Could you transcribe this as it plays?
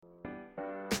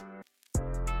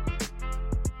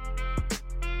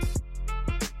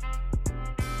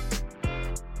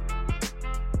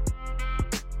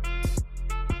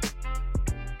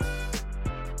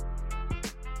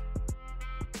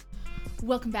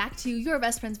Welcome back to Your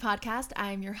Best Friends podcast.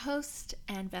 I'm your host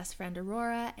and best friend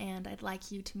Aurora, and I'd like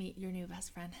you to meet your new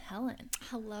best friend Helen.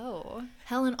 Hello.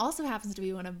 Helen also happens to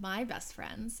be one of my best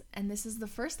friends, and this is the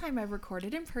first time I've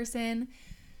recorded in person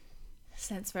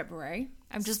since February.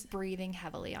 I'm just breathing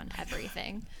heavily on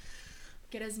everything.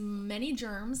 Get as many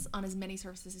germs on as many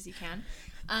surfaces as you can.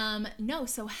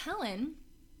 So Helen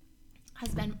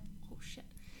has been,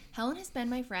 Helen has been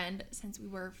my friend since we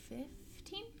were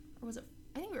 15, or was it,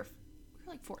 I think we were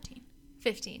like 14.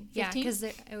 15. Yeah, because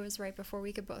it was right before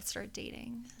we could both start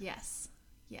dating. Yes.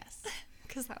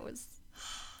 Because that was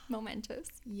momentous.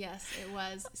 Yes, it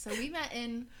was. So we met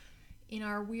in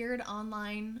our weird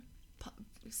online,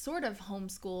 sort of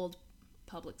homeschooled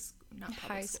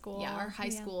high school. Yeah, our high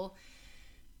school.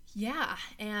 Yeah,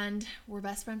 and we're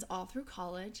best friends all through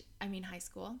college. I mean, high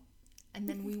school. And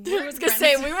then we were. I was going to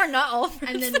say, we were not all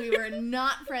friends. And then we were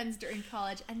not friends during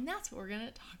college. And that's what we're going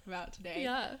to talk about today.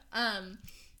 Yeah.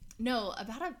 No,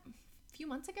 about a few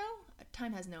months ago,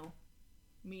 time has no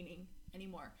meaning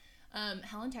anymore.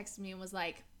 Helen texted me and was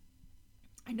like,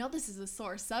 I know this is a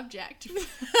sore subject.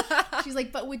 She's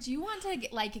like, but would you want to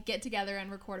get together and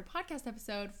record a podcast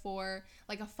episode for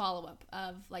like a follow-up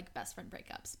of like best friend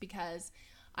breakups? Because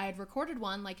I had recorded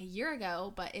one like a year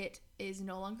ago, but it is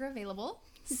no longer available.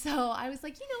 So I was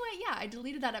like, you know what? Yeah, I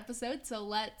deleted that episode. So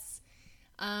let's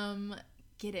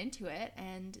get into it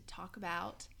and talk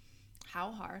about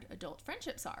how hard adult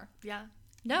friendships are. Yeah.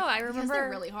 No, I remember. Because they're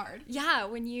really hard. Yeah,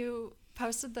 when you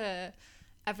posted the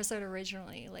episode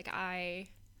originally, like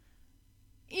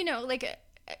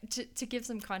to give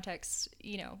some context,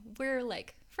 we're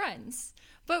like friends,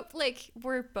 but like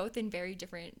we're both in very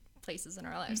different places in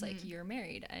our lives. Mm-hmm. Like you're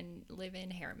married and live in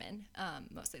Harriman.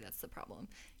 Mostly that's the problem,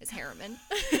 is Harriman.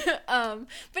 But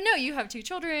no, you have 2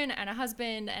 children and a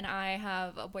husband, and I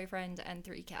have a boyfriend and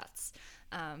 3 cats.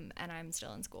 And I'm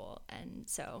still in school. And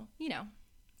so,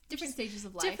 different stages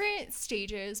of life. Different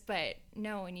stages, but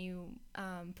no, when you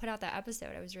put out that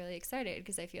episode, I was really excited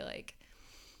because I feel like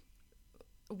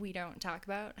we don't talk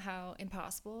about how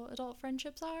impossible adult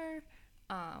friendships are.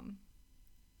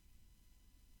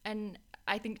 And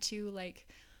I think too, like,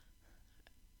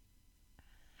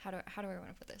 how do I want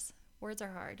to put this? Words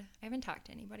are hard. I haven't talked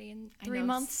to anybody in 3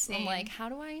 months. Same. I'm like, how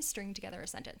do I string together a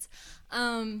sentence?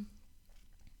 I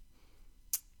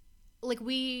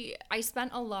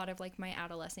spent a lot of like my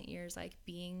adolescent years like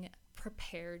being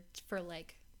prepared for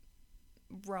like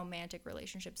romantic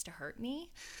relationships to hurt me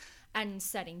and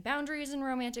setting boundaries in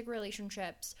romantic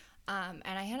relationships. And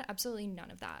I had absolutely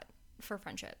none of that for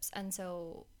friendships. And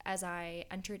so as I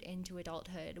entered into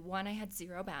adulthood, one, I had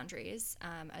 0 boundaries,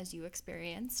 as you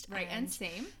experienced. Right, and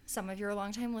same. Some of your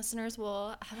longtime listeners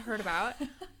will have heard about.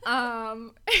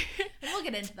 And we'll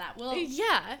get into that.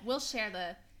 We'll share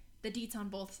the deets on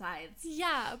both sides.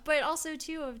 Yeah, but also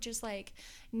too of just like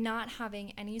not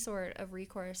having any sort of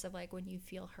recourse of like when you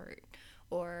feel hurt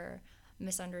or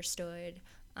misunderstood.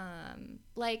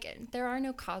 Like there are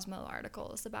no Cosmo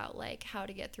articles about like how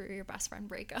to get through your best friend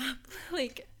breakup.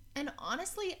 And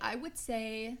honestly, I would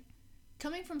say,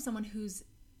 coming from someone who's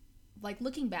like,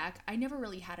 looking back, I never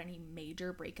really had any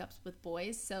major breakups with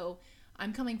boys, so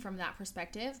I'm coming from that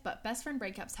perspective, but best friend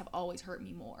breakups have always hurt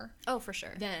me more. Oh, for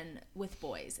sure. Than with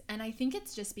boys. And I think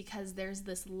it's just because there's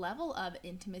this level of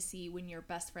intimacy when you're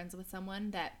best friends with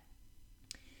someone that,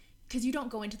 because you don't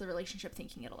go into the relationship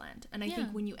thinking it'll end. And I think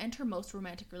when you enter most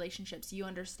romantic relationships, you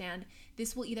understand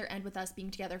this will either end with us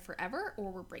being together forever or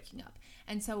we're breaking up.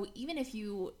 And so even if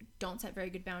you don't set very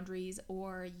good boundaries,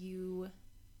 or you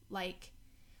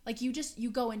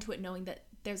you go into it knowing that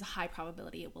there's a high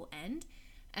probability it will end.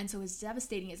 And so as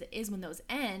devastating as it is when those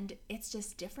end, it's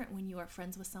just different when you are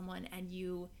friends with someone and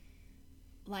you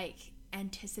like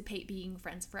anticipate being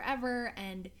friends forever,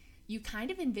 and you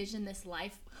kind of envision this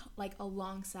life like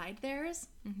alongside theirs.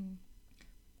 Mm-hmm.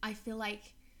 I feel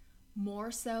like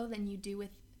more so than you do with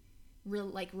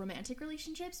romantic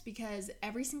relationships, because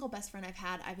every single best friend I've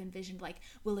had, I've envisioned like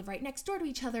we'll live right next door to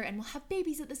each other and we'll have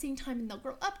babies at the same time and they'll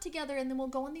grow up together and then we'll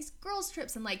go on these girls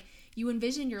trips, and like you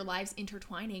envision your lives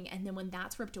intertwining, and then when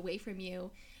that's ripped away from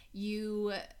you,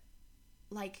 you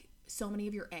like so many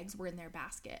of your eggs were in their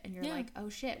basket, and you're like, oh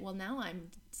shit, well now I'm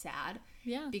sad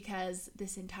because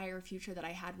this entire future that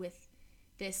I had with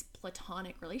this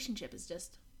platonic relationship is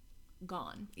just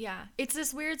gone. Yeah, it's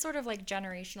this weird sort of like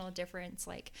generational difference.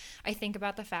 Like I think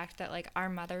about the fact that like our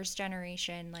mother's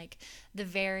generation, like the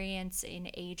variance in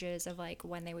ages of like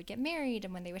when they would get married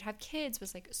and when they would have kids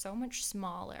was like so much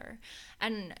smaller,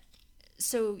 and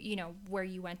so, you know, where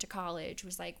you went to college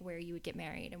was like where you would get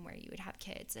married and where you would have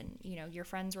kids. And, you know, your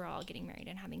friends were all getting married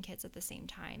and having kids at the same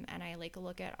time. And I like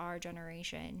look at our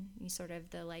generation, sort of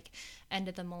the like end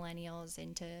of the millennials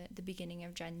into the beginning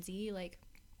of Gen Z. Like,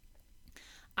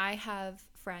 I have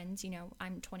friends, you know,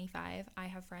 I'm 25. I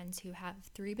have friends who have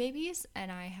 3 babies,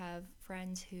 and I have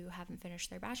friends who haven't finished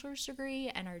their bachelor's degree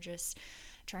and are just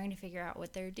trying to figure out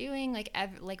what they're doing.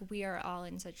 Like, we are all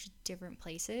in such different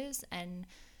places, and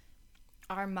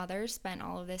our mothers spent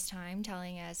all of this time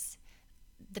telling us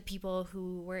the people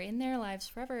who were in their lives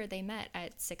forever, they met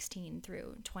at 16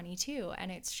 through 22.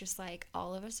 And it's just like,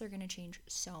 all of us are going to change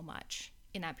so much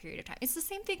in that period of time. It's the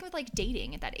same thing with like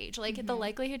dating at that age. Like, the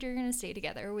likelihood you're going to stay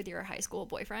together with your high school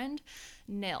boyfriend,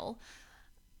 nil.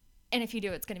 And if you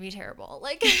do, it's going to be terrible.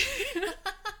 Like,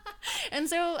 and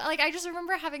so, like, I just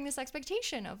remember having this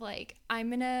expectation of, like, I'm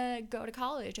going to go to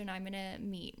college and I'm going to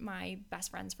meet my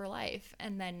best friends for life.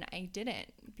 And then I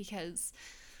didn't, because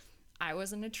I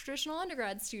wasn't a traditional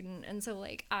undergrad student. And so,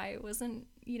 like, I wasn't,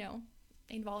 you know,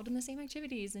 involved in the same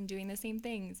activities and doing the same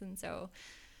things. And so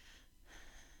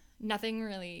nothing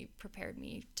really prepared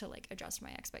me to, like, adjust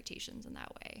my expectations in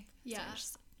that way. Yeah.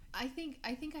 So I think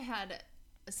I had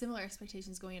similar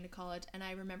expectations going into college, and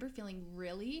I remember feeling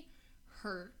really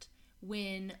hurt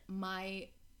when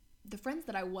the friends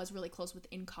that I was really close with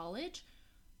in college,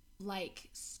 like,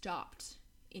 stopped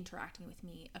interacting with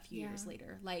me a few years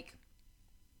later. Like,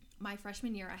 my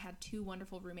freshman year, I had 2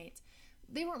 wonderful roommates.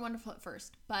 They weren't wonderful at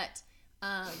first, but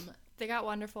they got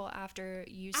wonderful after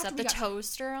you set the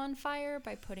toaster on fire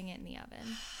by putting it in the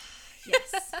oven.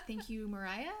 Yes. Thank you,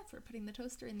 Mariah, for putting the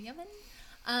toaster in the oven.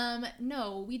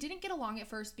 No, we didn't get along at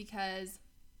first because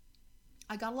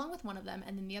I got along with one of them,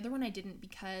 and then the other one I didn't,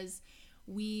 because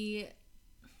she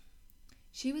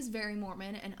was very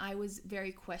Mormon and I was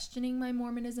very questioning my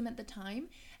Mormonism at the time.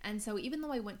 And so even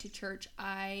though I went to church,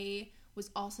 I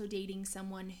was also dating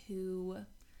someone who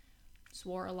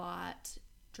swore a lot,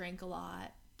 drank a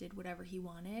lot, did whatever he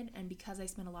wanted. And because I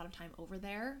spent a lot of time over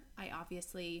there, I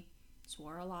obviously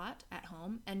swore a lot at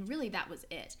home, and really that was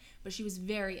it. But she was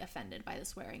very offended by the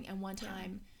swearing. And one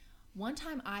time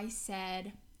I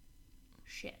said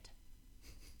shit,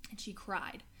 and she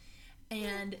cried,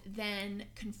 and then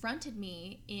confronted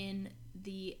me in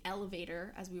the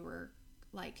elevator as we were,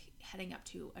 like, heading up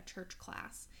to a church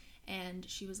class. And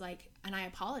she was like, and I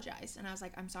apologized, and I was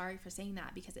like, I'm sorry for saying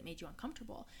that because it made you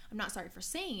uncomfortable. I'm not sorry for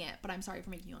saying it, but I'm sorry for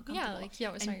making you uncomfortable.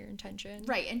 It was not your intention.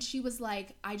 Right. And she was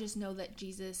like, I just know that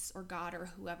Jesus or God or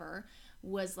whoever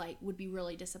was like, would be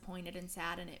really disappointed and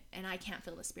sad, and I can't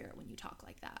feel the spirit when you talk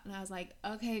like that. And I was like,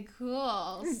 okay,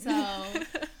 cool.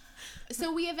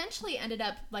 So we eventually ended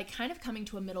up, like, kind of coming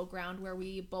to a middle ground where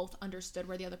we both understood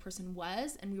where the other person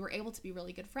was, and we were able to be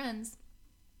really good friends.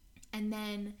 And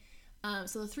then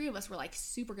so the 3 of us were, like,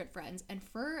 super good friends. And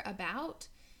for about,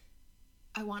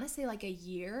 I want to say, like, a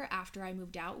year after I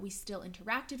moved out, we still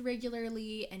interacted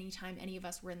regularly. Anytime any of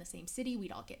us were in the same city,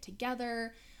 we'd all get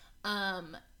together.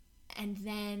 And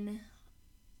then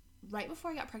right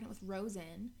before I got pregnant with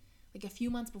Rosen, like a few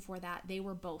months before that, they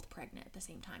were both pregnant at the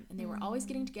same time. And they were always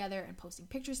getting together and posting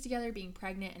pictures together, being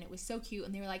pregnant. And it was so cute.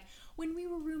 And they were like, when we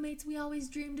were roommates, we always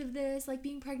dreamed of this, like,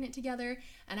 being pregnant together.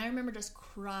 And I remember just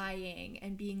crying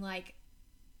and being like,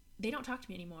 they don't talk to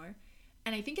me anymore.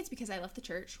 And I think it's because I left the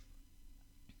church,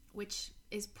 which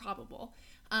is probable.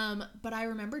 But I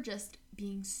remember just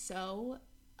being so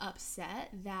upset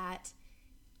that,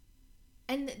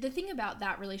 and the thing about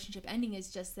that relationship ending is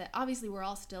just that obviously we're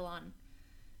all still on,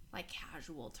 like,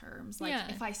 casual terms. Like,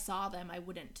 if I saw them, it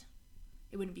wouldn't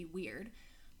be weird.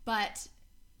 But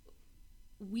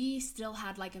we still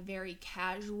had, like, a very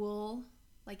casual,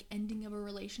 like, ending of a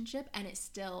relationship, and it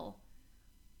still,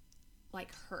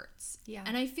 like, hurts. Yeah.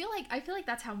 And I feel like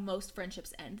that's how most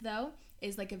friendships end, though,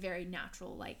 is, like, a very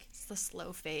natural, like, it's the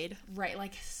slow fade. Right.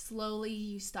 Like, slowly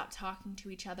you stop talking to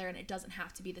each other, and it doesn't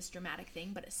have to be this dramatic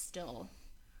thing, but it still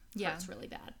hurts really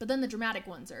bad. But then the dramatic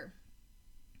ones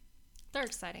they're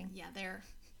exciting. Yeah,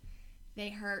 they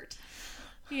hurt.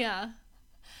 Yeah.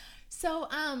 So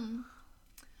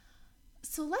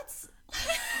let's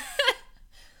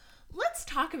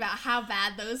talk about how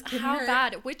bad those can hurt. How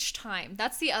bad? Which time?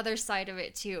 That's the other side of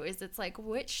it too, is it's like,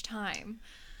 which time?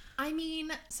 I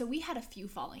mean, so we had a few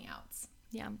falling outs.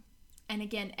 Yeah. And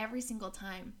again, every single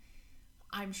time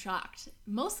I'm shocked.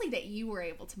 Mostly that you were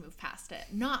able to move past it,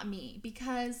 not me,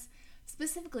 because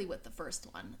specifically with the first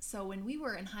one. So when we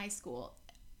were in high school,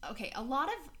 okay, a lot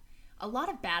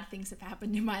of bad things have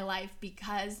happened in my life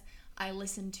because I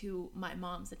listened to my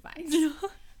mom's advice.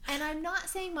 And I'm not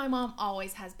saying my mom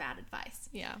always has bad advice.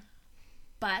 Yeah.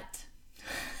 But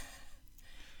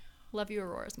Love you,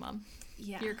 Aurora's mom.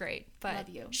 Yeah. You're great. But love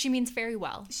you. She means very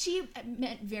well. She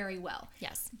meant very well.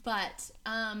 Yes. But,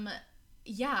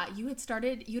 yeah, you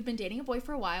had been dating a boy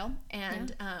for a while,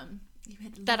 and, you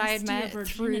had That I had lost your met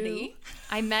virginity.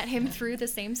 I met him through the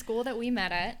same school that we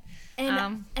met at.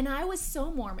 And I was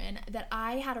so Mormon that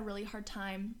I had a really hard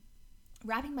time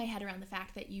wrapping my head around the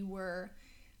fact that you were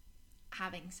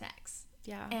having sex.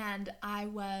 Yeah. And I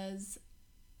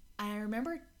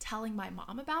remember telling my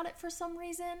mom about it for some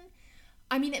reason.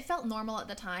 I mean, it felt normal at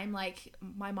the time. Like,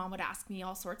 my mom would ask me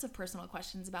all sorts of personal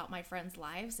questions about my friends'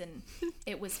 lives, and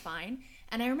it was fine.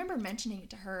 And I remember mentioning it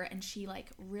to her, and she, like,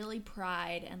 really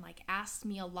pried and, like, asked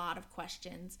me a lot of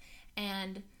questions.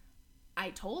 And I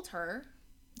told her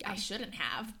I shouldn't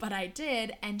have, but I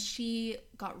did. And she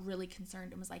got really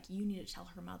concerned and was like, you need to tell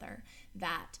her mother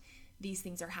that these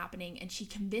things are happening. And she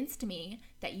convinced me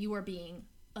that you are being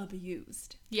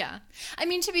abused. Yeah. I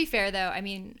mean, to be fair though, I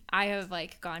mean, I have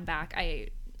like gone back.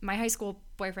 My high school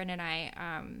boyfriend and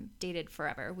I dated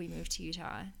forever. We moved to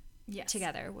Utah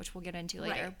together, which we'll get into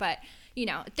later. Right. But, you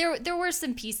know, there were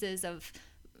some pieces of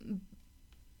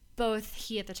both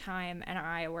he at the time and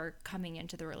I were coming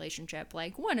into the relationship.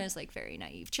 Like, one is like very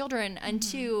naive children, and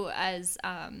two, as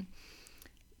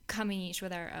coming each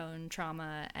with our own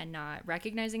trauma and not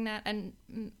recognizing that, and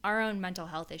our own mental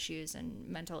health issues and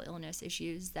mental illness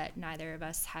issues that neither of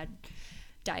us had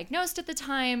diagnosed at the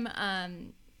time.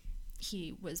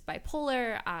 He was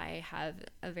bipolar. I have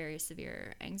a very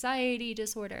severe anxiety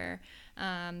disorder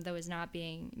that was not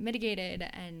being mitigated,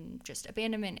 and just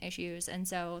abandonment issues. And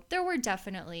so there were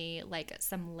definitely like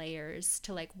some layers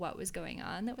to like what was going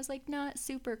on that was like not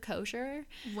super kosher.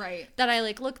 Right. That I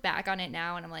like look back on it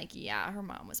now and I'm like, yeah, her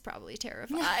mom was probably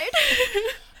terrified.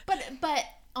 But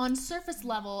on surface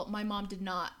level, my mom did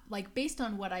not, like, based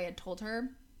on what I had told her,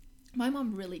 my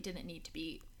mom really didn't need to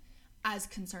be as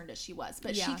concerned as she was.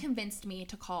 But she convinced me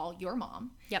to call your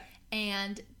mom. Yep.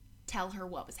 And tell her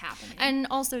what was happening. And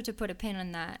also, to put a pin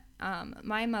on that,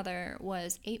 my mother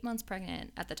was 8 months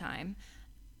pregnant at the time.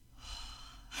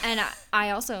 And I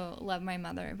also love my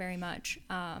mother very much.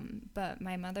 But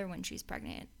my mother, when she's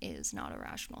pregnant, is not a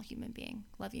rational human being.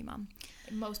 Love you, Mom.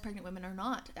 Most pregnant women are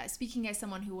not. Speaking as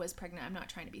someone who was pregnant, I'm not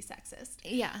trying to be sexist.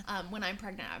 Yeah. When I'm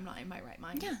pregnant, I'm not in my right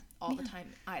mind all the time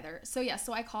either. So, yeah,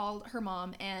 so I called her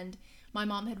mom, and my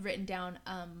mom had written down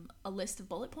a list of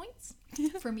bullet points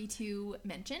for me to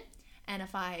mention. And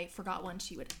if I forgot one,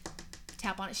 she would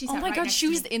tap on it. She sat next she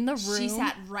was in the room. She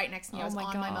sat right next to me. I was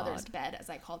on my mother's bed as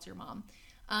I called your mom.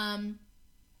 And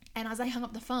as I hung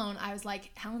up the phone, I was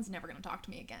like, Helen's never going to talk to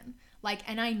me again. Like,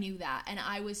 and I knew that. And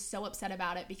I was so upset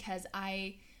about it because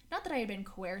not that I had been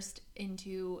coerced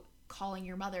into calling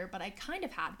your mother, but I kind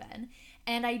of had been.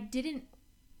 And I didn't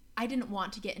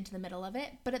want to get into the middle of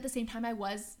it. But at the same time, I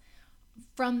was,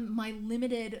 from my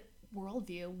limited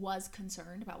worldview, was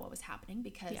concerned about what was happening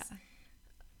because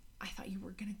I thought you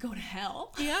were going to go to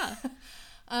hell.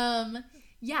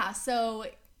 Yeah. So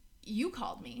you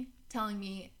called me telling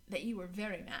me that you were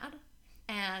very mad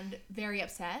and very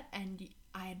upset, and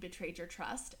I had betrayed your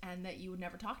trust, and that you would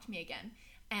never talk to me again.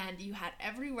 And you had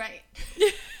every right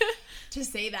to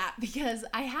say that, because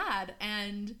I had.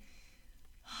 And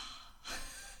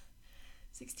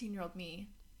 16-year-old me.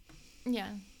 Yeah.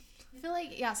 I feel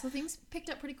like, so things picked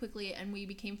up pretty quickly, and we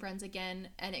became friends again.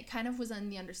 And it kind of was in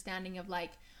the understanding of,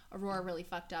 like, Aurora really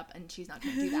fucked up, and she's not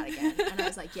going to do that again. And I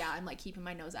was like, I'm, like, keeping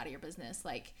my nose out of your business.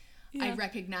 Like, I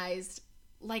recognized,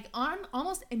 like,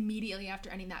 almost immediately after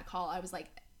ending that call, I was like,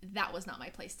 that was not my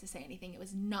place to say anything. It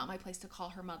was not my place to call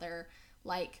her mother.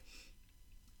 Like,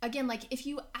 again, like, if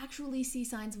you actually see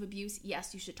signs of abuse,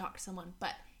 yes, you should talk to someone.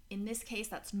 But in this case,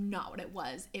 that's not what it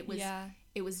was. It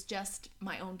was just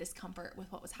my own discomfort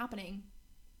with what was happening.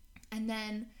 And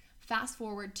then fast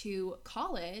forward to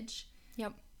college.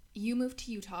 Yep. You moved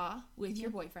to Utah with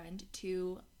your boyfriend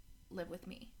to live with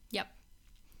me. Yep.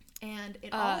 And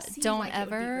it all seemed like it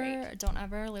would be great. Don't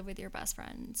ever live with your best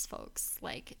friends, folks.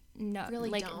 Like, no,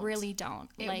 really don't.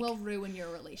 It will ruin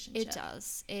your relationship. It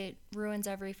does. It ruins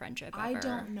every friendship ever. I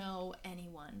don't know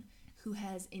anyone who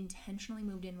has intentionally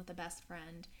moved in with a best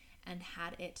friend and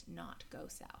had it not go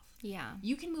south. Yeah.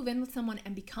 You can move in with someone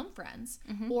and become friends,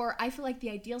 or I feel like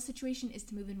the ideal situation is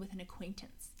to move in with an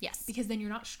acquaintance. Yes. Because then you're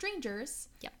not strangers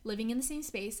living in the same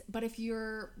space, but if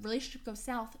your relationship goes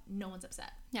south, no one's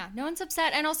upset. Yeah, no one's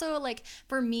upset. And also, like,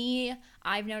 for me,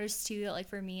 I've noticed too that, like,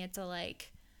 for me, it's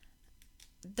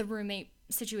the roommate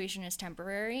situation is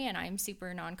temporary, and I'm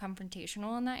super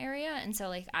non-confrontational in that area. And so,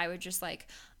 like, I would just, like,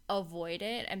 avoid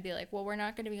it and be like, well, we're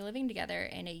not going to be living together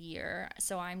in a year,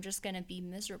 so I'm just going to be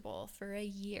miserable for a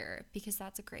year, because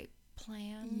that's a great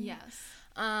plan. Yes.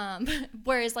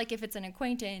 Whereas like if it's an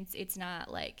acquaintance, it's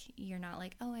not like you're not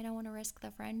like, oh, I don't want to risk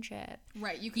the friendship.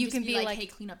 Right. You can be like, hey,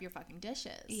 clean up your fucking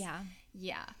dishes. Yeah.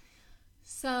 Yeah.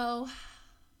 So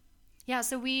yeah,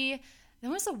 so that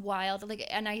was a wild, like,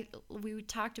 and we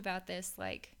talked about this,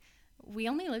 like, we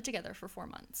only lived together for 4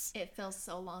 months. it feels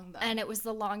so long though. And it was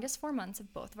the longest 4 months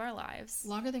of both of our lives.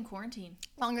 Longer than quarantine.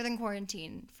 Longer than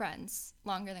quarantine, friends.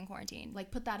 Longer than quarantine.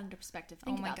 Like, put that into perspective.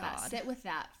 Think Oh my about that. God. Sit with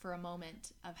that for a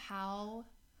moment of how...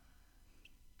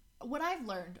 What I've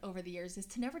learned over the years is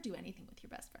to never do anything with your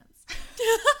best friends.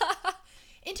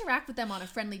 Interact with them on a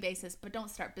friendly basis, but don't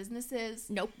start businesses.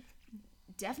 Nope.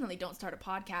 Definitely don't start a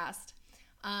podcast.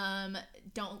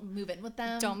 Don't move in with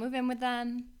them. Don't move in with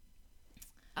them.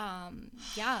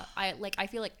 Yeah, I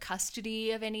feel like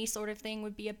custody of any sort of thing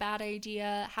would be a bad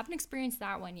idea. Haven't experienced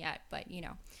that one yet, but you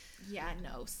know. Yeah,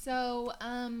 no. So,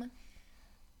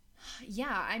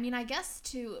 yeah, I mean, I guess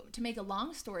to make a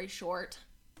long story short,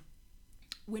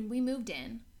 when we moved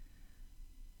in,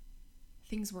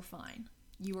 things were fine.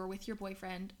 You were with your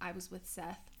boyfriend. I was with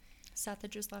Seth. Seth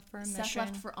had just left for a Seth mission.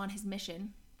 left on his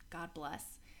mission. God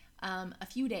bless. A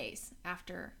few days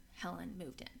after Helen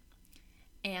moved in.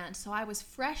 And so I was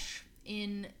fresh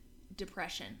in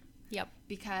depression. Yep.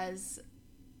 Because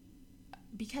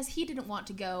he didn't want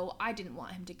to go, I didn't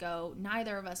want him to go.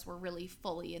 Neither of us were really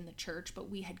fully in the church, but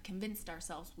we had convinced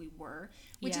ourselves we were,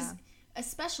 which is a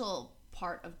special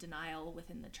part of denial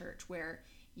within the church, where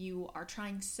you are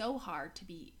trying so hard to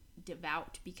be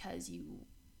devout because you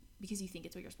think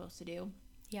it's what you're supposed to do.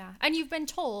 Yeah. And you've been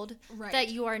told Right. that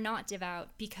you are not devout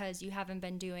because you haven't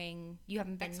been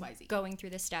XYZ. going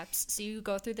through the steps. So you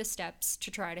go through the steps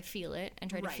to try to feel it and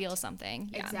try to Right. feel something.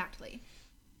 Yeah. Exactly.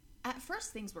 At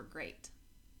first, things were great,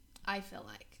 I feel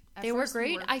like. At They were first,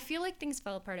 great. I feel like things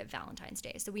fell apart at Valentine's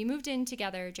Day. So we moved in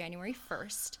together January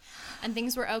 1st and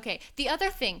things were okay. The other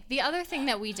thing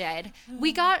that we did,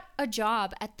 we got a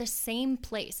job at the same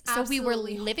place. So we were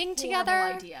Absolutely living horrible together.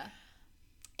 Idea.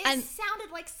 It And-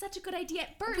 sounded like such a good idea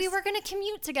at first. We were going to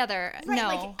commute together. Right, No.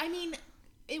 like, I mean,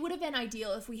 it would have been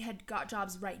ideal if we had got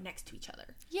jobs right next to each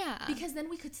other. Yeah. Because then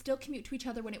we could still commute to each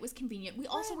other when it was convenient. We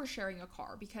also were sharing a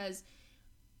car because...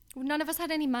 None of us had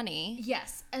any money.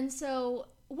 Yes. And so...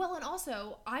 Well, and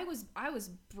also, I was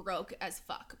broke as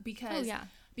fuck because... Oh, yeah.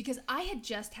 Because I had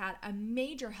just had a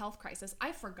major health crisis.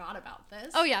 I forgot about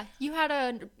this. Oh, yeah. You had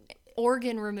an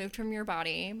organ removed from your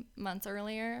body months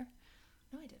earlier.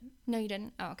 No, I didn't. No, you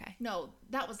didn't? Oh, okay. No,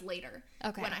 that was later.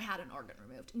 Okay. When I had an organ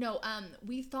removed. No,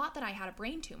 we thought that I had a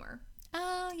brain tumor.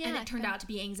 Oh, yeah. And it turned out to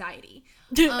be anxiety.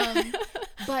 out.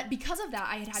 But because of that,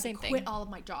 I had Same to quit thing. all of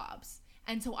my jobs.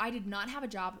 And so I did not have a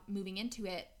job moving into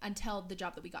it until the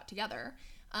job that we got together.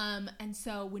 And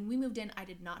so when we moved in, I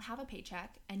did not have a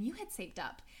paycheck, and you had saved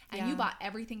up, and you bought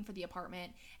everything for the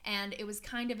apartment. And it was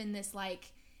kind of in this,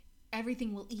 like,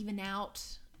 everything will even out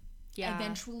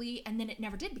eventually. And then it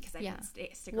never did because I didn't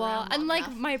stick around long and like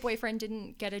enough. my boyfriend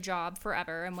didn't get a job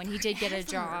forever, and when he did get a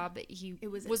job, he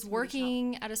was was at a smoothie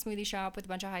working at a smoothie shop with a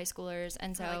bunch of high schoolers,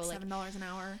 and so For like $7 an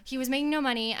hour. he was making no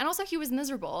money, and also he was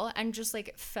miserable and just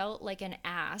like felt like an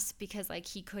ass because like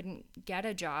he couldn't get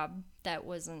a job that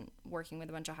wasn't working with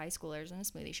a bunch of high schoolers in a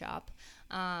smoothie shop.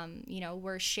 You know,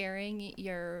 we're sharing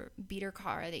your beater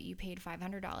car that you paid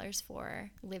 $500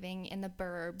 for, living in the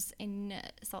burbs in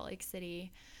Salt Lake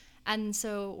City. And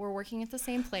so we're working at the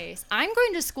same place. I'm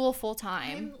going to school full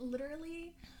time. I'm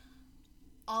literally...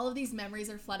 All of these memories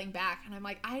are flooding back, and I'm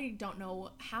like, I don't know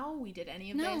how we did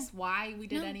any of this, why we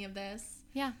did any of this.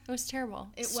 Yeah, it was terrible.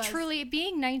 It It's was. truly,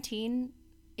 being 19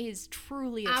 is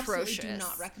truly Absolutely atrocious. do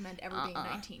not recommend ever being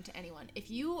 19 to anyone. If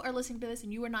you are listening to this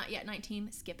and you are not yet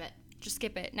 19, skip it. Just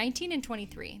skip it. 19 and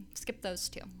 23. Skip those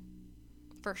two.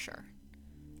 For sure.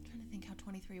 I'm trying to think how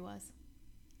 23 was.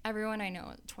 Everyone I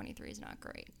know, 23 is not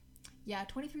great. Yeah,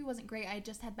 23 wasn't great. I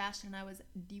just had Bastion and I was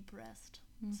depressed.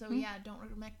 So yeah, don't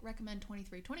recommend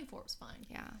 23. 24 was fine.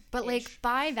 Yeah. But like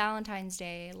by Valentine's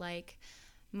Day, like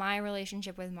my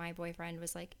relationship with my boyfriend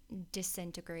was like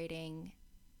disintegrating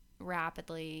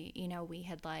rapidly. You know, we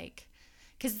had like,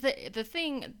 because the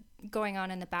thing going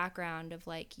on in the background of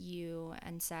like you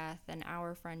and Seth and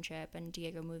our friendship and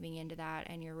Diego moving into that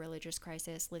and your religious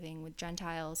crisis, living with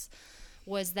Gentiles,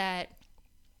 was that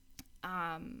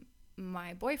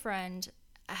my boyfriend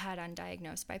had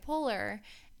undiagnosed bipolar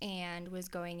and was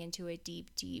going into a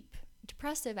deep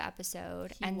depressive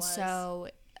episode. So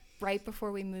right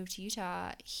before we moved to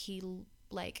Utah, he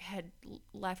like had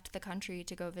left the country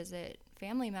to go visit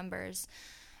family members,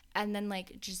 and then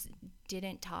like just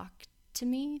didn't talk to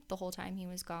me the whole time he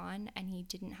was gone, and he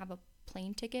didn't have a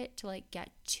plane ticket to like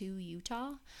get to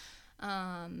Utah.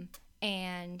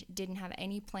 and didn't have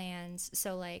any plans.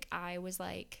 So like I was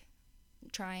like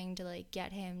trying to like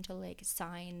get him to like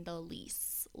sign the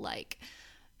lease, like,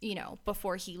 you know,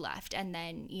 before he left. And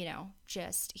then, you know,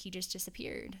 he just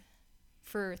disappeared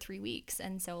for 3 weeks.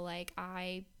 And so like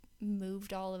I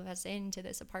moved all of us into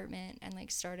this apartment and like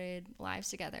started lives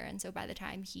together. And so by the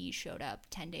time he showed up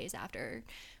 10 days after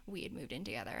we had moved in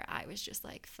together, I was just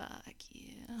like, fuck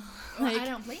you. Like, I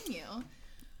don't blame you.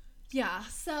 Yeah.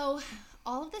 So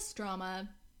all of this drama,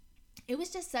 it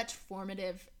was just such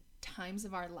formative times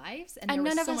of our lives, and there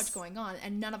was so much going on,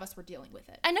 and none of us were dealing with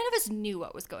it. And none of us knew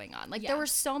what was going on. Like, there were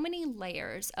so many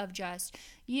layers of just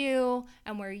you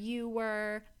and where you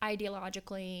were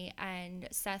ideologically, and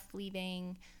Seth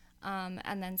leaving,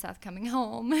 and then Seth coming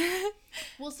home.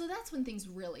 Well, so that's when things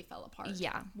really fell apart.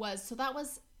 Yeah. So that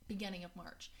was beginning of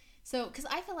March. So, because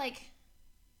I feel like...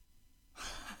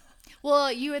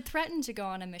 Well, you had threatened to go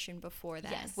on a mission before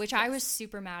then, which I was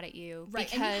super mad at you.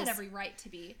 Right, and you had every right to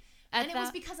be. And it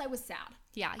was because I was sad.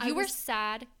 Yeah, you were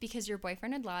sad because your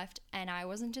boyfriend had left, and I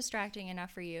wasn't distracting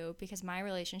enough for you because my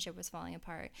relationship was falling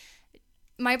apart.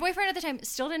 My boyfriend at the time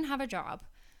still didn't have a job,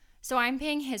 so I'm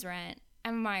paying his rent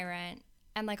and my rent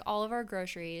and like all of our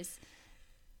groceries.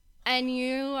 And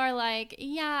you are like,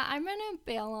 yeah, I'm going to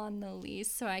bail on the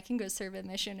lease so I can go serve a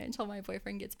mission until my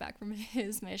boyfriend gets back from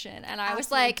his mission. And I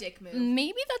was like, dick move.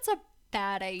 Maybe that's a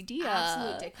bad idea.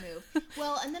 Absolute dick move.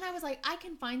 Well, and then I was like, I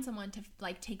can find someone to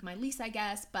like take my lease, I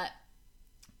guess, but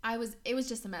it was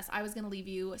just a mess. I was going to leave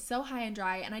you so high and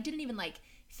dry, and I didn't even like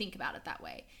think about it that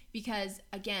way because,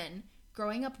 again,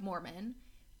 growing up Mormon,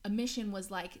 a mission was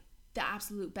like the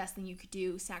absolute best thing you could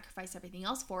do, sacrifice everything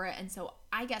else for it. And so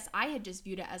I guess I had just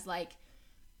viewed it as like,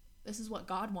 this is what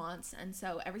God wants, and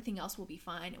so everything else will be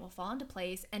fine. It will fall into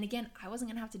place. And again, I wasn't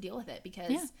going to have to deal with it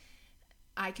because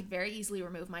I could very easily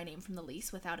remove my name from the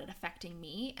lease without it affecting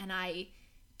me. And I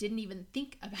didn't even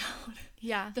think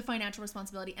about the financial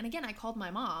responsibility. And again, I called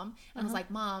my mom and was like,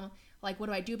 Mom, like, what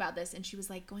do I do about this? And she was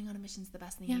like, going on a mission is the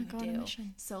best thing you can do.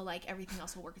 So like everything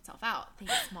else will work itself out.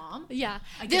 Thanks, Mom. Yeah.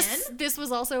 Again? This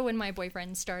was also when my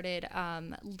boyfriend started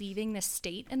leaving the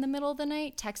state in the middle of the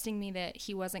night, texting me that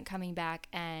he wasn't coming back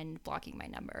and blocking my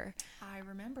number. I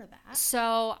remember that.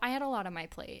 So I had a lot on my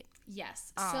plate.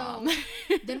 Yes. So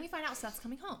then we find out Seth's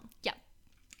coming home. Yeah.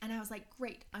 And I was like,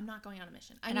 great, I'm not going on a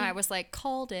mission. I was like,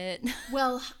 called it.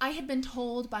 Well, I had been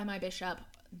told by my bishop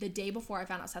the day before I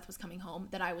found out Seth was coming home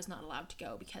that I was not allowed to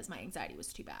go because my anxiety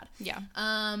was too bad. Yeah.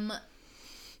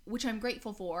 Which I'm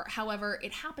grateful for. However,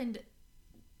 it happened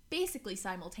basically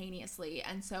simultaneously.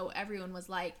 And so everyone was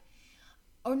like,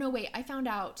 oh, no, wait, I found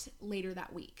out later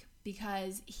that week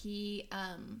because he,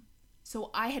 so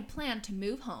I had planned to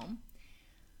move home.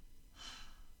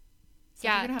 So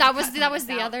yeah, that was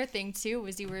the other thing too,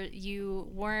 was you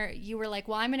were like,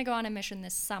 well, I'm going to go on a mission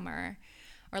this summer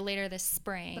or later this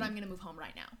spring. But I'm going to move home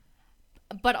right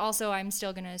now. But also I'm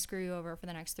still going to screw you over for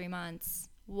the next 3 months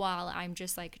while I'm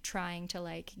just like trying to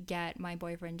like get my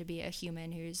boyfriend to be a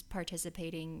human who's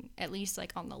participating at least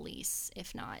like on the lease,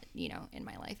 if not, you know, in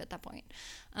my life at that point.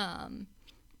 And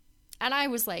I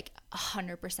was like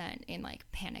 100% in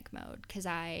like panic mode because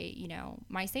you know,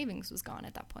 my savings was gone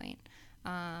at that point.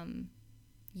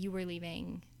 You were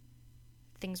leaving,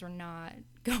 things were not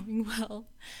going well.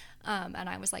 And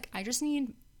I was like, I just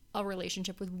need a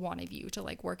relationship with one of you to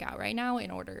like work out right now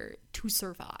in order to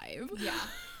survive. Yeah.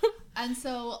 And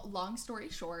so, long story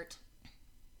short,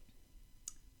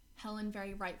 Helen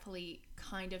very rightfully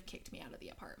kind of kicked me out of the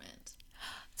apartment.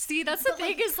 See, that's the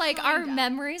thing, is like our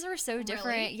memories are so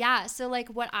different. Really? Yeah. So like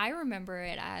what I remember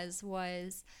it as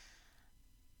was,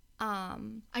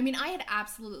 I mean, I had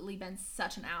absolutely been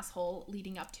such an asshole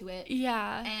leading up to it.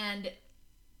 Yeah. And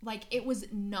like, it was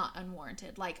not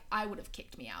unwarranted. Like, I would have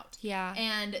kicked me out. Yeah.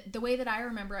 And the way that I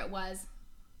remember it was,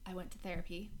 I went to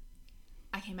therapy.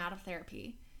 I came out of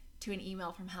therapy to an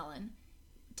email from Helen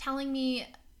telling me,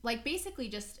 like, basically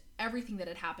just everything that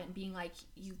had happened, being like,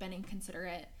 you've been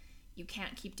inconsiderate. You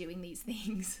can't keep doing these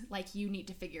things. Like, you need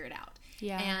to figure it out.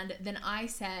 Yeah. And then I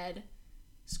said,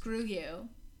 screw you.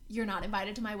 You're not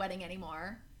invited to my wedding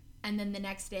anymore. And then the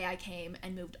next day I came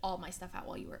and moved all my stuff out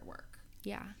while you were at work.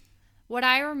 Yeah. What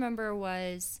I remember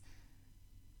was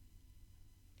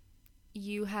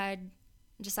you had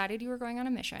decided you were going on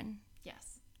a mission.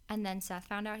 Yes. And then Seth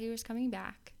found out he was coming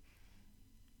back.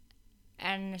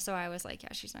 And so I was like,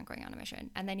 yeah, she's not going on a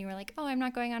mission. And then you were like, oh, I'm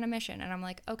not going on a mission. And I'm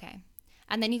like, okay.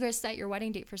 And then you guys set your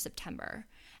wedding date for September.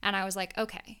 And I was like,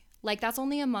 okay. Like, that's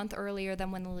only a month earlier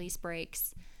than when the lease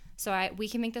breaks. So we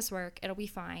can make this work. It'll be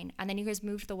fine. And then you guys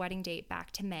moved the wedding date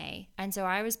back to May. And so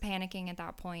I was panicking at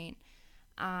that point.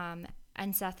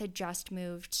 and Seth had just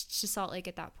moved to Salt Lake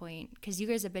at that point, because you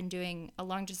guys have been doing a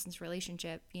long distance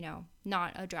relationship, you know,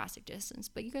 not a drastic distance,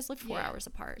 but you guys live 4 hours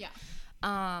apart.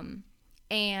 Yeah.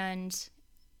 And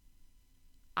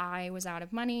I was out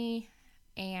of money,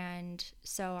 and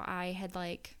so I had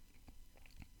like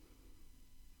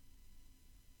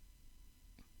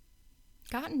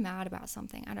gotten mad about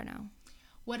something. I don't know.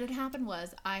 What had happened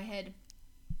was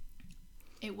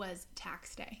it was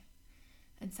tax day,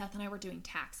 and Seth and I were doing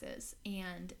taxes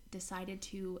and decided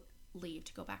to leave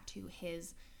to go back to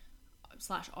his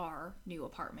 / our new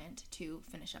apartment to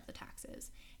finish up the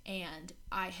taxes. And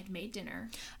I had made dinner,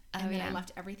 and then I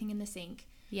left everything in the sink.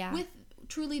 Yeah. With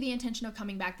truly the intention of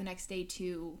coming back the next day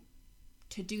to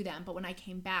do them. But when I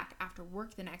came back after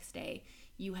work the next day,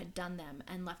 you had done them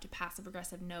and left a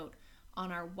passive-aggressive note on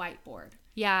our whiteboard.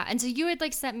 Yeah, and so you had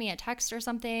like sent me a text or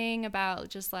something about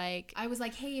just like, I was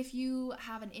like, hey, if you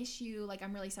have an issue, like,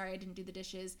 I'm really sorry I didn't do the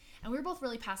dishes. And we were both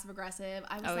really passive-aggressive.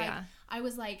 I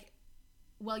was like,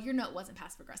 well, your note wasn't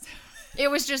passive-aggressive. It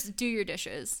was just do your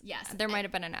dishes. Yes. There might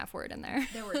have been an F word in there.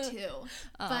 There were 2.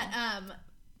 But,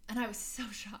 and I was so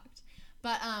shocked.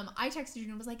 But I texted you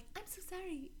and was like, I'm so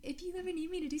sorry. If you ever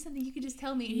need me to do something, you can just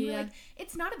tell me. And you were like,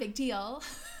 it's not a big deal.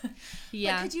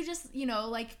 Yeah. Like, could you just, you know,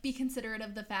 like, be considerate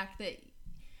of the fact that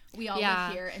we all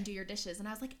live here and do your dishes? And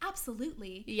I was like,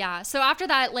 absolutely. Yeah. So after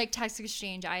that, like, text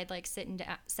exchange, I had, like,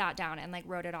 sat down and, like,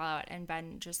 wrote it all out and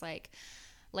been just, like,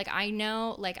 I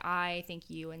know, like, I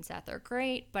think you and Seth are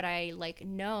great, but I, like,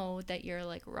 know that you're,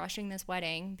 like, rushing this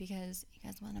wedding because you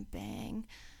guys want to bang.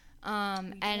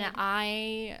 And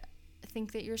I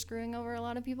think that you're screwing over a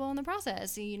lot of people in the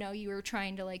process. You know, you were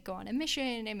trying to like go on a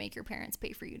mission and make your parents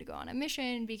pay for you to go on a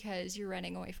mission because you're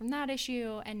running away from that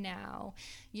issue, and now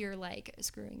you're like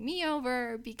screwing me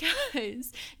over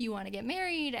because you want to get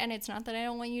married. And it's not that I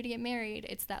don't want you to get married,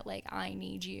 it's that like I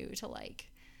need you to like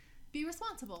be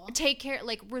responsible, take care,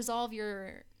 like resolve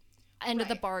your end of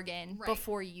the bargain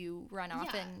before you run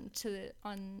off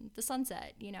on the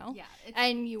sunset, you know? Yeah.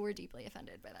 And you were deeply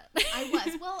offended by that. I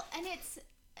was. Well, and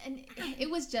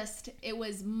it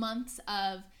was months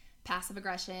of passive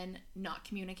aggression, not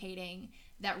communicating,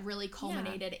 that really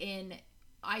culminated in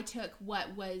I took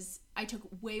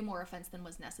way more offense than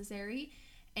was necessary,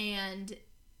 and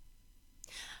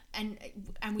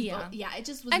we both, it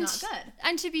just was not good.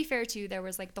 And to be fair too, there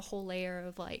was like the whole layer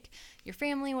of like your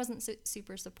family wasn't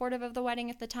super supportive of the wedding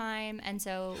at the time, and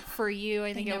so for you,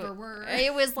 I think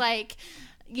it was like,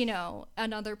 you know,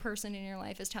 another person in your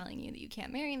life is telling you that you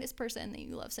can't marry this person that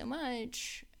you love so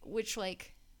much, which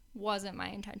like wasn't my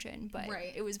intention, but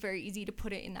it was very easy to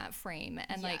put it in that frame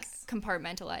and like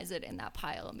compartmentalize it in that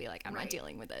pile and be like, I'm not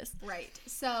dealing with this. Right.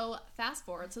 So fast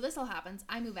forward. So this all happens.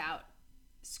 I move out,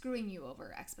 screwing you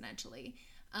over exponentially.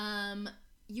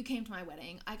 You came to my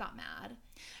wedding. I got mad.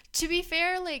 To be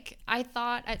fair, like I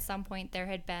thought at some point there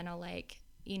had been a like,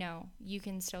 you know, you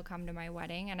can still come to my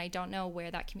wedding, and I don't know where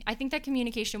that I think that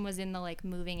communication was in the like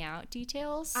moving out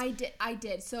details. I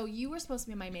did. So you were supposed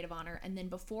to be my maid of honor, and then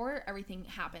before everything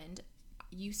happened,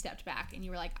 you stepped back and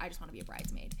you were like, I just want to be a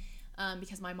bridesmaid.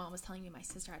 Because my mom was telling me my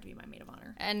sister had to be my maid of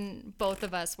honor. And both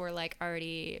of us were like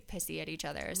already pissy at each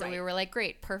other. So we were like,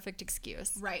 great, perfect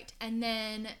excuse. Right. And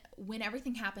then when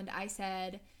everything happened, I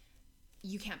said,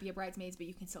 you can't be a bridesmaid, but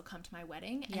you can still come to my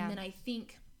wedding. And then I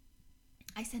think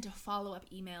I sent a follow-up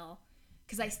email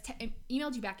because I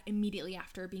emailed you back immediately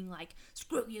after being like,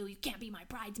 screw you, you can't be my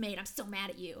bridesmaid. I'm so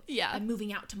mad at you. Yeah. I'm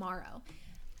moving out tomorrow.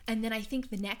 And then I think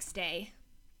the next day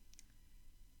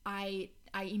I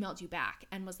emailed you back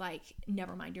and was like,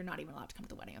 never mind, you're not even allowed to come to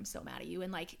the wedding. I'm so mad at you.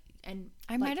 And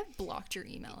I might have blocked your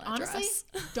email address.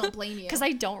 Honestly, don't blame you. Because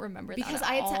I don't remember that because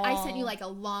I sent you like a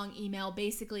long email,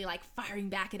 basically like firing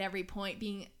back at every point,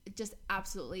 being just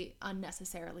absolutely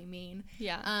unnecessarily mean.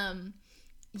 Yeah.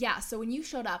 Yeah. So when you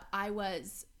showed up, I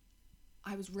was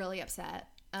really upset.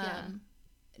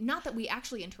 Not that we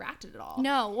actually interacted at all.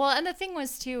 No. Well, and the thing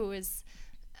was too is,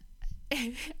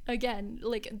 again,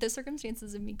 like the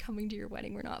circumstances of me coming to your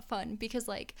wedding were not fun because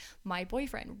like my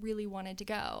boyfriend really wanted to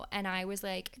go, and I was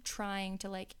like trying to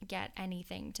like get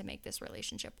anything to make this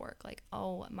relationship work. Like,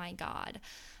 oh my God,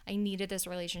 I needed this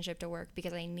relationship to work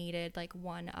because I needed like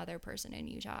one other person in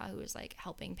Utah who was like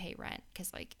helping pay rent,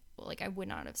 because like I would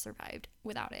not have survived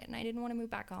without it, and I didn't want to move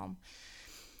back home.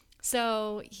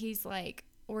 So he's like,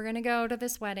 we're gonna go to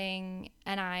this wedding,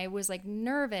 and I was like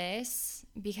nervous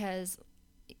because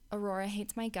Aurora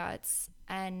hates my guts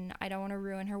and I don't want to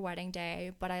ruin her wedding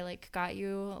day, but I like got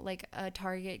you like a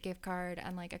Target gift card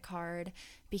and like a card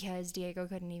because Diego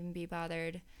couldn't even be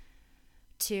bothered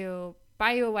to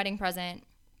buy you a wedding present.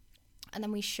 And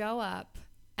then we show up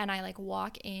and I like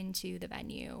walk into the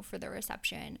venue for the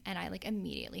reception, and I like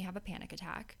immediately have a panic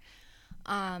attack.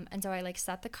 And so I like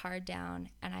set the card down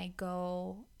and I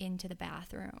go into the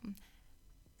bathroom,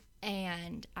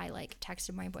 and I like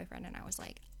texted my boyfriend and I was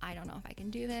like, I don't know if I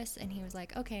can do this. And he was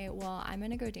like, okay, well, I'm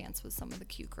gonna go dance with some of the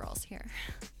cute girls here.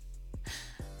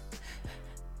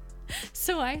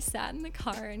 So I sat in the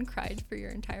car and cried for your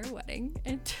entire wedding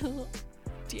until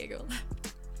Diego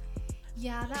left.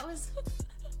 Yeah, that was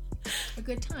a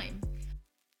good time.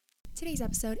 Today's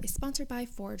episode is sponsored by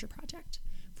Forager Project.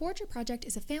 Forager Project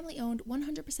is a family-owned,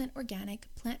 100%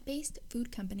 organic, plant-based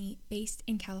food company based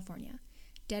in California,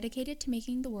 dedicated to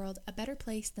making the world a better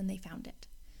place than they found it.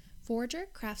 Forager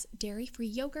crafts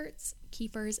dairy-free yogurts,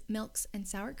 kefirs, milks, and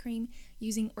sour cream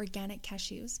using organic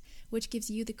cashews, which gives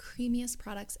you the creamiest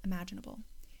products imaginable.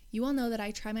 You all know that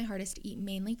I try my hardest to eat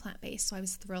mainly plant-based, so I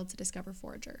was thrilled to discover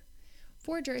Forager.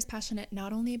 Forager is passionate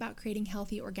not only about creating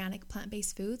healthy, organic,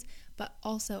 plant-based foods, but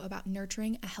also about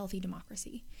nurturing a healthy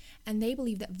democracy. And they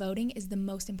believe that voting is the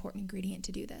most important ingredient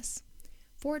to do this.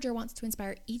 Forager wants to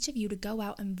inspire each of you to go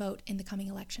out and vote in the coming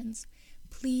elections.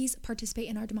 Please participate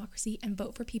in our democracy and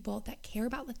vote for people that care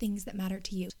about the things that matter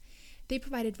to you. They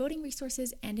provided voting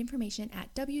resources and information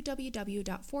at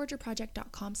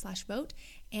www.foragerproject.com/vote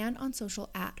and on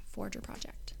social at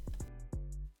foragerproject.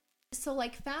 So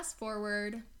like fast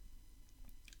forward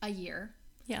a year.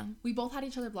 Yeah. We both had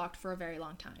each other blocked for a very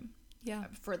long time. Yeah.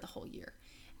 For the whole year.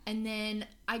 And then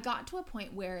I got to a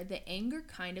point where the anger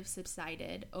kind of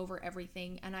subsided over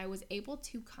everything, and I was able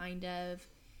to kind of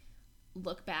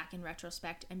look back in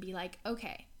retrospect and be like,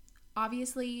 okay,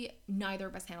 obviously neither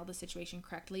of us handled the situation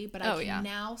correctly, but I can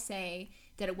now say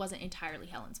that it wasn't entirely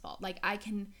Helen's fault. Like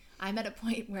I'm at a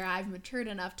point where I've matured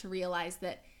enough to realize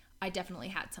that I definitely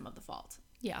had some of the fault.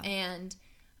 Yeah. And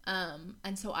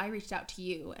so I reached out to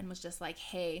you and was just like,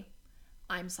 hey,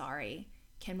 I'm sorry.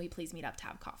 Can we please meet up to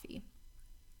have coffee?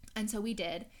 And so we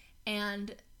did.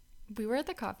 And we were at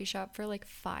the coffee shop for like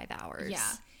 5 hours.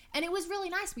 Yeah. And it was really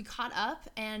nice. We caught up,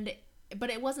 but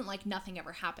it wasn't like nothing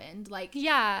ever happened. Like,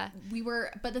 yeah,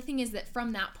 but the thing is that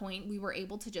from that point, we were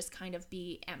able to just kind of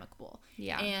be amicable.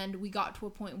 Yeah. And we got to a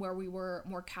point where we were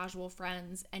more casual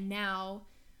friends. And now,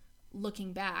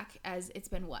 looking back, as it's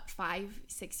been,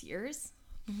 5-6 years?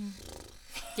 Mm-hmm.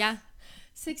 Yeah.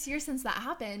 6 years since that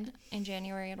happened. In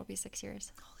January, it'll be 6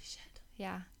 years. Holy shit.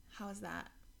 Yeah. How is that?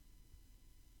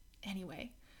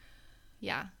 Anyway.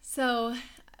 Yeah. So,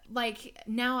 like,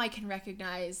 now I can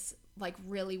recognize, like,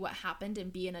 really what happened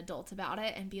and be an adult about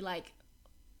it and be like,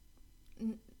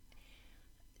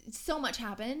 so much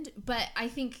happened. But I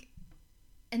think,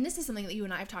 and this is something that you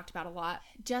and I have talked about a lot,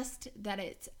 just that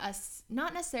it's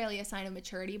not necessarily a sign of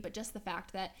maturity, but just the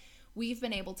fact that we've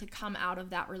been able to come out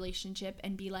of that relationship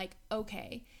and be like,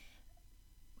 okay,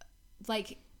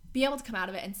 like, be able to come out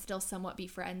of it and still somewhat be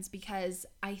friends, because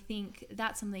I think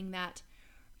that's something that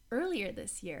earlier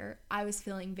this year I was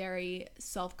feeling very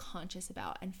self-conscious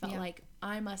about and felt like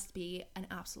I must be an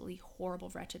absolutely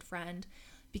horrible, wretched friend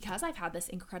because I've had this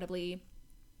incredibly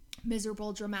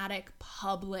miserable, dramatic,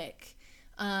 public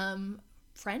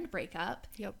friend breakup.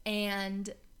 Yep.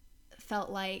 And felt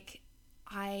like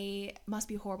I must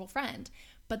be a horrible friend.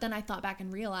 But then I thought back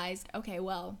and realized, okay,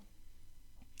 well,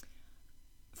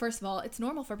 first of all, it's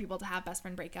normal for people to have best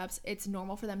friend breakups. It's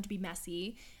normal for them to be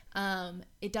messy.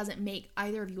 It doesn't make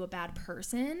either of you a bad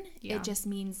person. Yeah. It just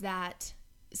means that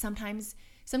sometimes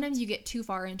you get too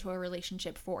far into a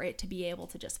relationship for it to be able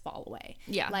to just fall away.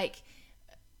 Yeah. Like,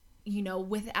 you know,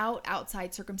 without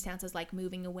outside circumstances like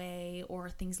moving away or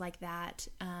things like that.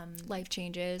 Life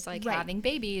changes, like having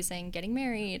babies and getting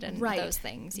married and those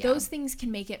things. Yeah. Those things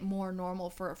can make it more normal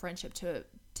for a friendship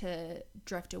to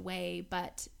drift away.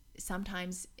 But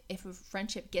sometimes if a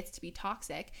friendship gets to be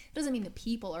toxic, it doesn't mean the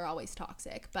people are always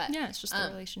toxic. But yeah, it's just the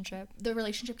relationship. The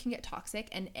relationship can get toxic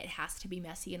and it has to be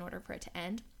messy in order for it to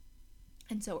end.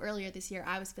 And so earlier this year,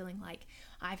 I was feeling like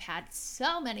I've had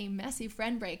so many messy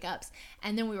friend breakups.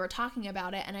 And then we were talking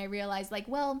about it and I realized, like,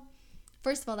 well,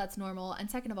 first of all, that's normal. And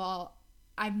second of all,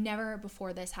 I've never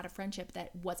before this had a friendship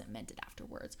that wasn't mended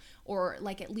afterwards, or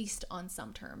like at least on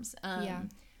some terms.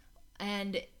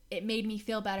 And it made me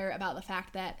feel better about the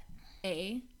fact that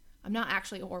A, I'm not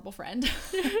actually a horrible friend.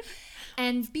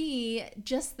 And B,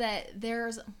 just that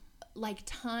there's like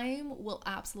time will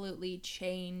absolutely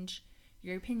change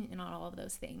your opinion on all of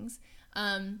those things.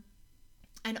 And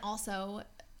also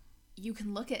you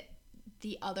can look at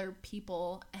the other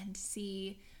people and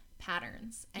see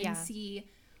patterns and see,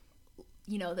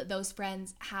 you know, that those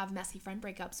friends have messy friend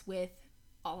breakups with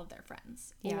all of their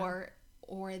friends, or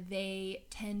they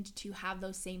tend to have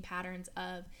those same patterns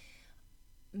of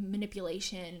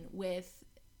manipulation with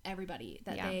everybody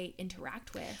that they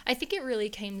interact with. I think it really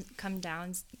comes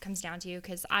down to,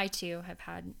 because I too have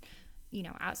had, you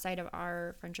know, outside of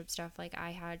our friendship stuff, like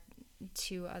I had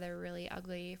 2 other really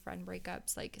ugly friend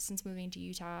breakups, like since moving to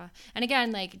Utah. And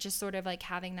again, like just sort of like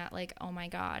having that like, oh my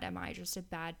God, am I just a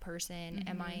bad person?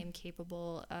 Am I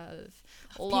incapable of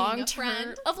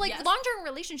long-term long-term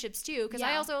relationships too? Because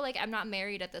I also like, I'm not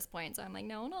married at this point, so I'm like,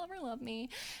 no one will ever love me.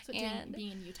 So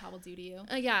being in Utah will do to you.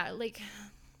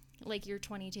 Like you're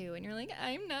 22 and you're like,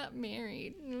 I'm not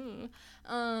married.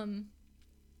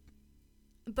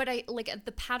 But I like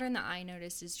the pattern that I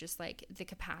noticed is just like the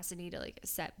capacity to like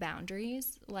set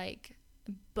boundaries. Like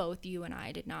both you and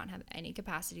I did not have any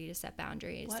capacity to set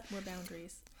boundaries. What were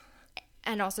boundaries?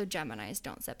 And also Geminis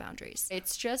don't set boundaries.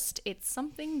 It's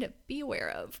something to be aware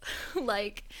of.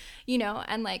 Like, you know,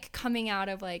 and like coming out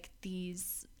of like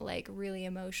these like really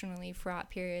emotionally fraught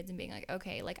periods and being like,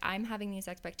 okay, like I'm having these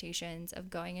expectations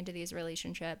of going into these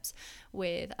relationships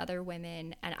with other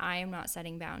women and I am not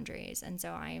setting boundaries. And so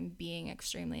I am being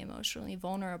extremely emotionally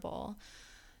vulnerable.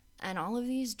 And all of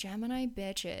these Gemini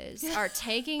bitches are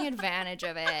taking advantage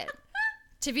of it.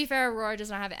 To be fair, Aurora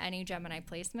does not have any Gemini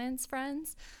placements,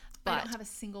 friends. But, I don't have a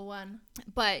single one.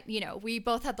 But, you know, we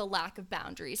both had the lack of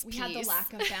boundaries. We had the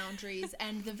lack of boundaries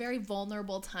and the very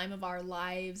vulnerable time of our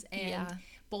lives. And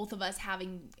both of us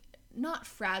having not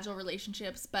fragile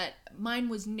relationships, but mine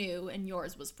was new and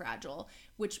yours was fragile.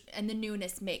 And the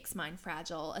newness makes mine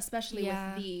fragile, especially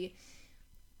with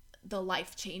the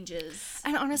life changes.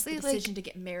 And honestly, the decision to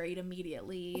get married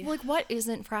immediately. Like, what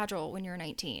isn't fragile when you're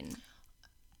 19?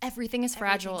 Everything is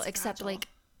fragile except, like,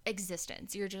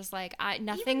 existence. You're just like,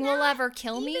 nothing will ever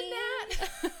kill me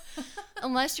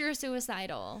unless you're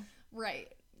suicidal, right?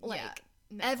 Like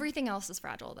everything else is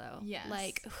fragile though. Yes.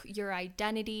 Like your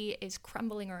identity is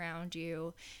crumbling around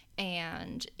you,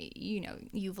 and you know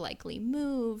you've likely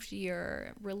moved.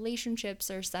 Your relationships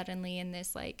are suddenly in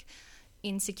this like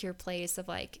insecure place of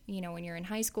like, you know, when you're in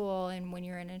high school and when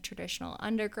you're in a traditional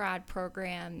undergrad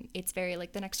program, it's very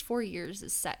like the next 4 years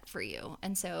is set for you.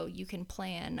 And so you can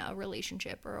plan a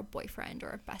relationship or a boyfriend or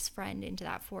a best friend into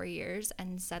that 4 years,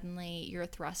 and suddenly you're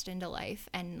thrust into life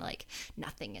and like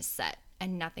nothing is set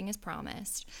and nothing is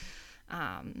promised.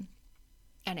 And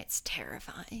it's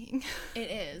terrifying. It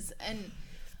is. And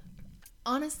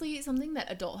honestly, something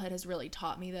that adulthood has really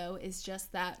taught me though is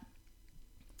just that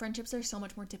friendships are so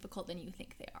much more difficult than you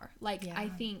think they are. Like, I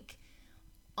think,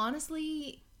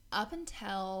 honestly, up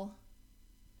until,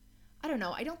 I don't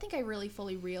know, I don't think I really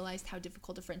fully realized how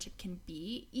difficult a friendship can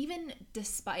be. Even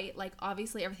despite, like,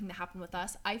 obviously everything that happened with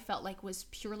us, I felt like was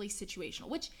purely situational,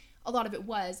 which a lot of it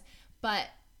was, but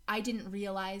I didn't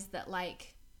realize that,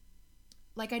 like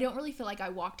I don't really feel like I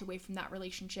walked away from that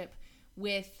relationship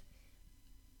with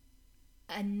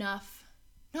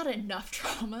not enough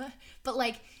trauma, but,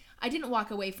 like, I didn't walk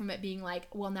away from it being like,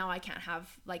 well, now I can't have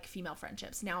like female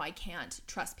friendships. Now I can't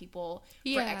trust people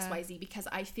for XYZ, because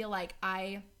I feel like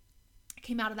I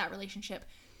came out of that relationship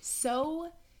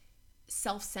so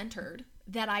self-centered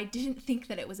that I didn't think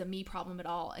that it was a me problem at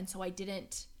all. And so I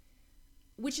didn't,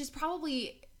 which is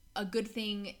probably a good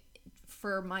thing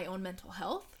for my own mental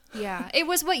health. Yeah, it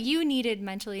was what you needed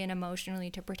mentally and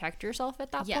emotionally to protect yourself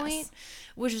at that point,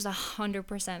 which is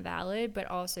 100% valid, but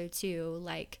also too,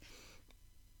 like,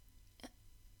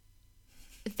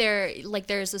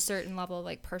 there's a certain level of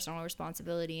like personal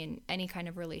responsibility in any kind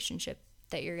of relationship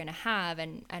that you're gonna have,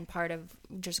 and part of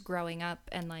just growing up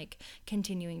and like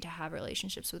continuing to have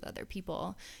relationships with other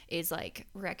people is like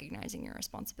recognizing your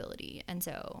responsibility. And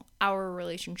so our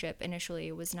relationship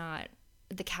initially was not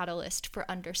the catalyst for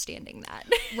understanding that.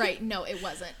 Right, no, it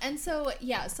wasn't. And so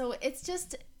so it's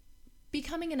just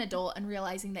becoming an adult and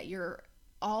realizing that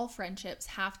all friendships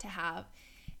have to have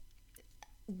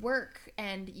work,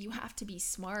 and you have to be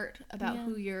smart about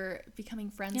who you're becoming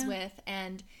friends with,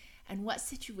 and what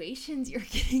situations you're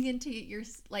getting into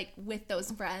with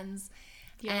those friends.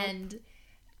 And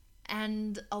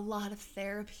a lot of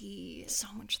therapy. So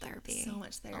much therapy.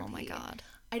 Oh my God.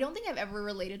 I don't think I've ever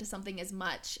related to something as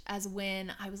much as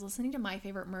when I was listening to My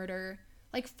Favorite Murder,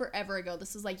 like forever ago.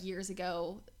 This was like years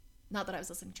ago. Not that I was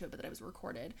listening to it, but that it was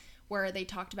recorded, where they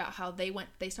talked about how they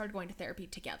started going to therapy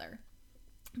together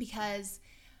because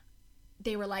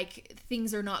they were like,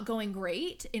 things are not going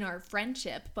great in our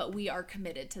friendship, but we are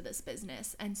committed to this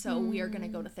business, and so we are going to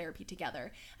go to therapy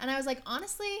together. And I was like,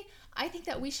 honestly, I think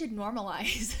that we should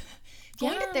normalize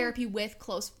going to therapy with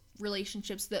close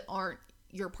relationships that aren't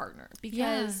your partner,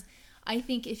 because I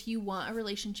think if you want a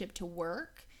relationship to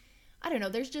work, I don't know,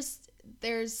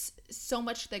 there's so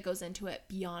much that goes into it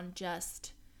beyond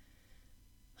just,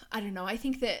 I don't know, I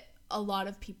think that a lot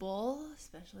of people,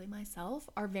 especially myself,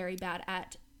 are very bad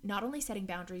at not only setting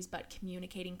boundaries, but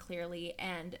communicating clearly.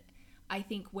 And I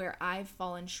think where I've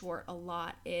fallen short a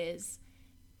lot is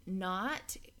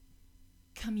not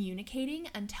communicating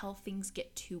until things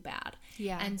get too bad.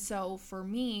 Yeah. And so for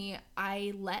me,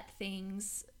 I let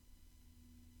things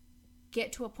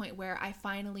get to a point where I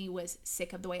finally was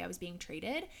sick of the way I was being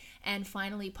treated, and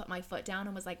finally put my foot down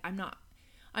and was like, I'm not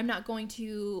going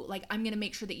to, like, I'm going to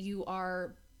make sure that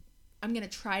I'm going to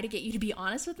try to get you to be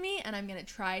honest with me, and I'm going to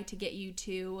try to get you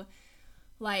to,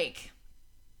 like,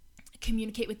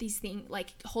 communicate with these things,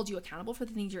 like, hold you accountable for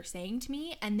the things you're saying to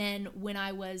me. And then when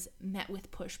I was met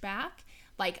with pushback,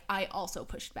 like, I also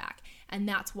pushed back. And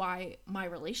that's why my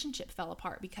relationship fell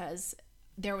apart, because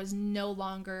there was no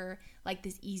longer, like,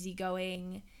 this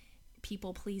easygoing,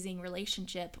 people-pleasing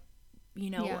relationship. You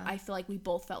know, Yeah. I feel like we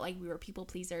both felt like we were people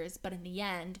pleasers, but in the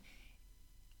end,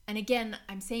 and again,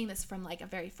 I'm saying this from, like, a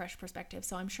very fresh perspective,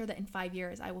 so I'm sure that in 5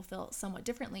 years I will feel somewhat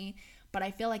differently, but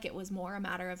I feel like it was more a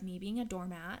matter of me being a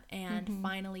doormat and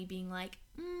finally being like,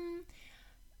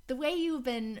 the way you've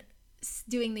been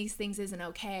doing these things isn't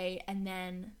okay, and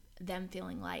then them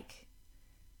feeling like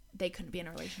they couldn't be in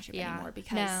a relationship anymore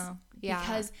because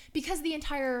the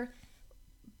entire,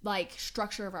 like,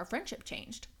 structure of our friendship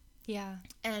changed. Yeah.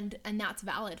 And that's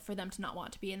valid for them to not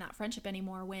want to be in that friendship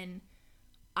anymore when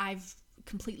I've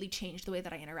completely changed the way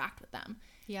that I interact with them.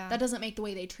 Yeah. That doesn't make the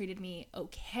way they treated me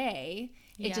okay.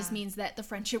 It just means that the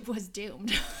friendship was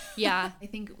doomed. Yeah. I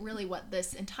think really what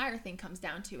this entire thing comes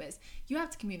down to is you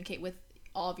have to communicate with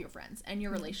all of your friends and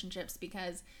your relationships,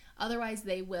 because otherwise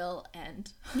they will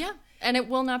end. Yeah. And it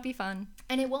will not be fun.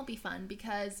 And it won't be fun,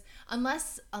 because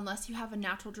unless you have a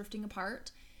natural drifting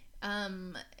apart,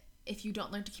 if you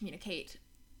don't learn to communicate,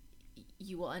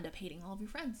 you will end up hating all of your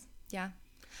friends. Yeah.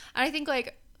 And I think,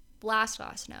 like, last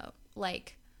note,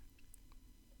 like,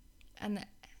 and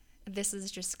this is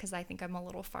just because I think I'm a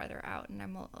little farther out and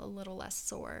I'm a little less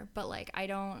sore, but, like, I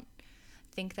don't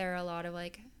think there are a lot of,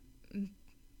 like,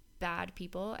 bad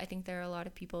people. I think there are a lot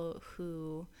of people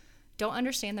who don't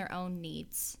understand their own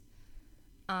needs,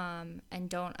 and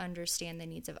don't understand the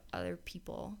needs of other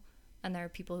people. And there are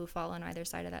people who fall on either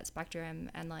side of that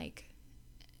spectrum, and, like,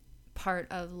 part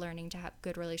of learning to have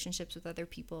good relationships with other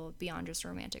people beyond just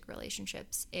romantic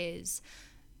relationships is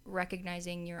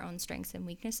recognizing your own strengths and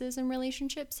weaknesses in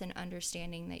relationships, and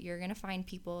understanding that you're going to find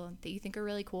people that you think are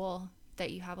really cool,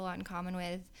 that you have a lot in common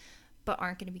with, but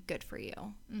aren't going to be good for you.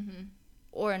 Mm-hmm.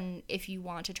 Or if you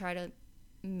want to try to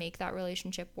make that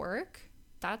relationship work,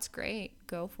 that's great,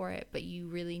 go for it, but you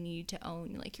really need to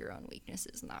own, like, your own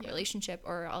weaknesses in that relationship,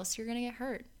 or else you're gonna get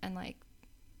hurt, and, like,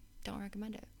 don't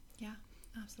recommend it. Yeah,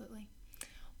 absolutely.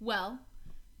 Well,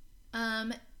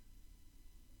 I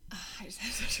just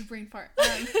had such a brain fart.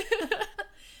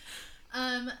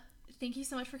 Thank you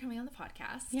so much for coming on the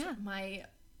podcast. Yeah. My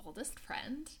oldest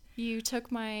friend. You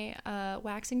took my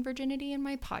waxing virginity and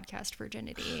my podcast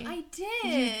virginity. I did.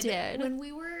 You did. When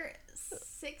we were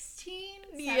 16,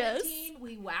 17, Yes.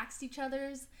 we waxed each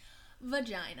other's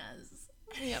vaginas.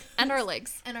 Yep. And our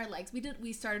legs. And our legs.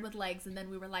 We started with legs, and then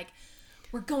we were like,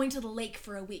 we're going to the lake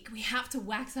for a week. We have to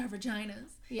wax our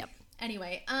vaginas. Yep.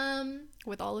 Anyway,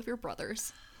 with all of your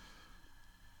brothers.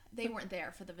 They weren't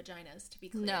there for the vaginas, to be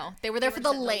clear. No, they were there for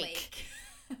the lake.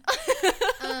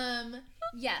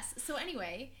 Yes. So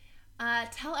anyway,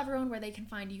 tell everyone where they can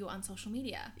find you on social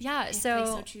media. Yeah, if so they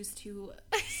so choose to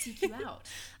seek you out.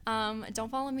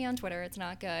 Don't follow me on Twitter. It's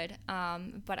not good.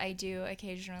 But I do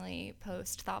occasionally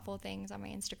post thoughtful things on my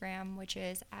Instagram, which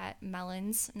is at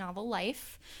Melon's Novel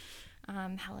Life.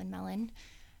 Helen Mellon.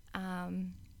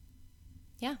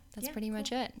 Yeah, that's pretty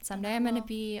much it. Someday I'm going to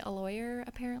be a lawyer,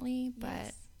 apparently, but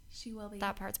Yes, she will be.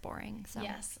 that part's boring. So.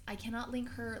 Yes, I cannot link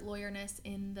her lawyerness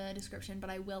in the description, but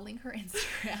I will link her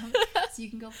Instagram so you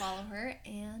can go follow her.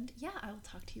 And yeah, I will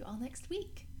talk to you all next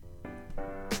week.